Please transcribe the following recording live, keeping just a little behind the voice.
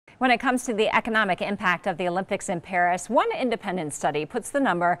When it comes to the economic impact of the Olympics in Paris, one independent study puts the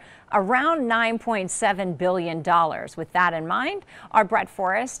number around $9.7 billion. With that in mind, our Brett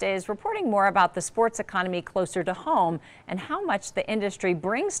Forrest is reporting more about the sports economy closer to home and how much the industry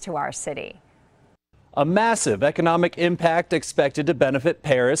brings to our city. A massive economic impact expected to benefit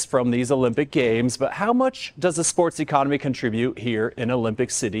Paris from these Olympic Games, but how much does the sports economy contribute here in Olympic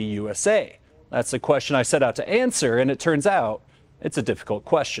City, USA? That's the question I set out to answer, and it turns out it's a difficult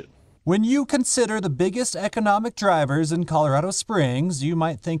question. When you consider the biggest economic drivers in Colorado Springs, you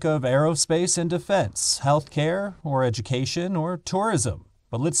might think of aerospace and defense, healthcare, or education, or tourism.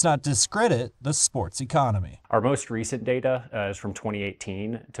 But let's not discredit the sports economy. Our most recent data is from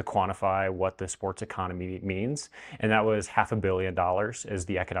 2018 to quantify what the sports economy means, and that was $500 million is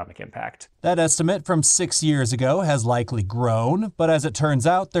the economic impact. That estimate from 6 years ago has likely grown, but as it turns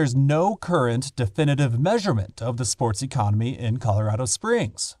out, there's no current definitive measurement of the sports economy in Colorado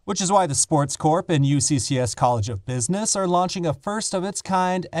Springs, which is why the Sports Corp and UCCS College of Business are launching a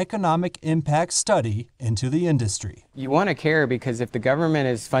first-of-its-kind economic impact study into the industry. You want to care because if the government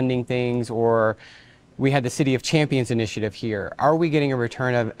is funding things, or we had the City of Champions initiative here, are we getting a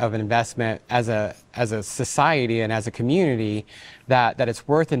return of an investment as a society and as a community that it's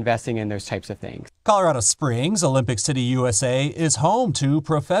worth investing in those types of things? Colorado Springs, Olympic City, USA is home to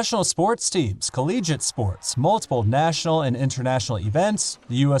professional sports teams, collegiate sports, multiple national and international events,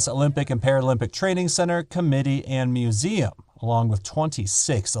 the U.S. Olympic and Paralympic Training Center, Committee, and Museum, along with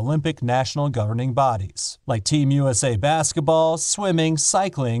 26 Olympic national governing bodies, like Team USA basketball, swimming,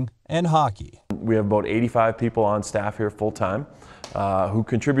 cycling, and hockey. We have about 85 people on staff here full-time who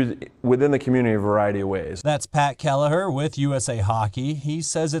contribute within the community in a variety of ways. That's Pat Kelleher with USA Hockey. He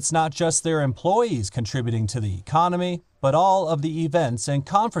says it's not just their employees contributing to the economy, but all of the events and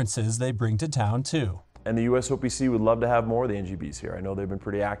conferences they bring to town too. And the USOPC would love to have more of the NGBs here. I know they've been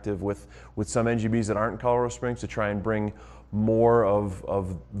pretty active with some NGBs that aren't in Colorado Springs to try and bring more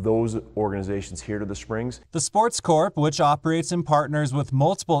of those organizations here to the Springs. The Sports Corp, which operates and partners with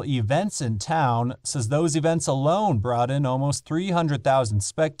multiple events in town, says those events alone brought in almost 300,000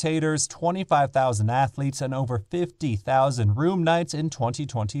 spectators, 25,000 athletes, and over 50,000 room nights in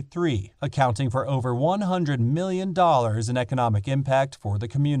 2023, accounting for over $100 million in economic impact for the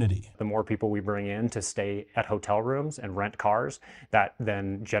community. The more people we bring in to stay at hotel rooms and rent cars, that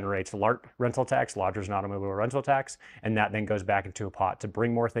then generates LART rental tax, lodgers and automobile rental tax, and that then goes back into a pot to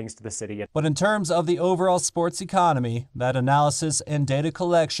bring more things to the city. But in terms of the overall sports economy, that analysis and data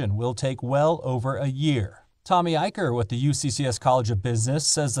collection will take well over a year. Tommy Eicher with the UCCS College of Business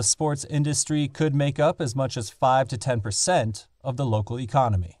says the sports industry could make up as much as 5 to 10% of the local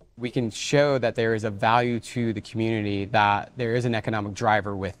economy. We can show that there is a value to the community, that there is an economic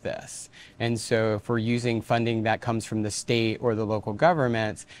driver with this. And so if we're using funding that comes from the state or the local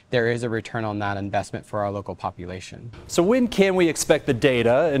governments, there is a return on that investment for our local population. So when can we expect the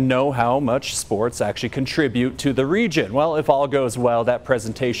data and know how much sports actually contribute to the region? Well, if all goes well, that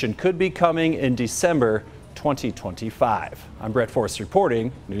presentation could be coming in December 2025. I'm Brett Forrest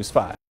reporting News 5.